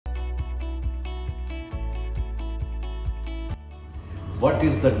What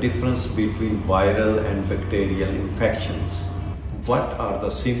is the difference between viral and bacterial infections? What are the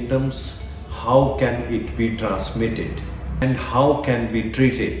symptoms? How can it be transmitted? And how can we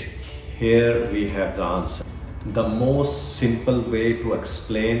treat it? Here we have the answer. The most simple way to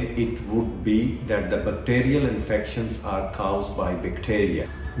explain it would be that the bacterial infections are caused by bacteria,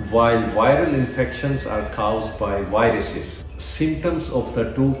 while viral infections are caused by viruses. Symptoms of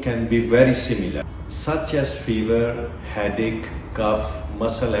the two can be very similar, such as fever, headache, cough,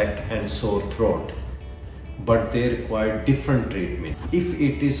 muscle ache, and sore throat, but they require different treatment. If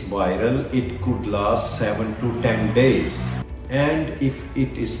it is viral, it could last 7 to 10 days. And if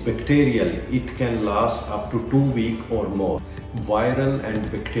it is bacterial, it can last up to 2 weeks or more. Viral and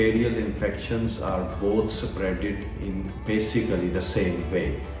bacterial infections are both spreaded in basically the same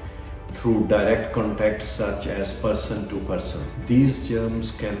way, through direct contact such as person to person. These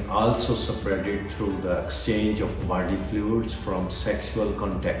germs can also spread it through the exchange of body fluids from sexual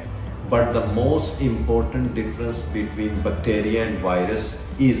contact. But the most important difference between bacteria and virus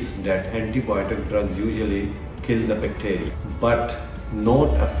is that antibiotic drugs usually kill the bacteria, but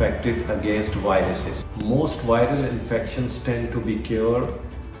not effective against viruses. Most viral infections tend to be cured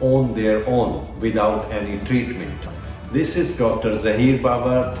on their own without any treatment. This is Dr. Zaheer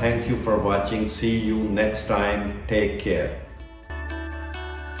Babar. Thank you for watching. See you next time. Take care.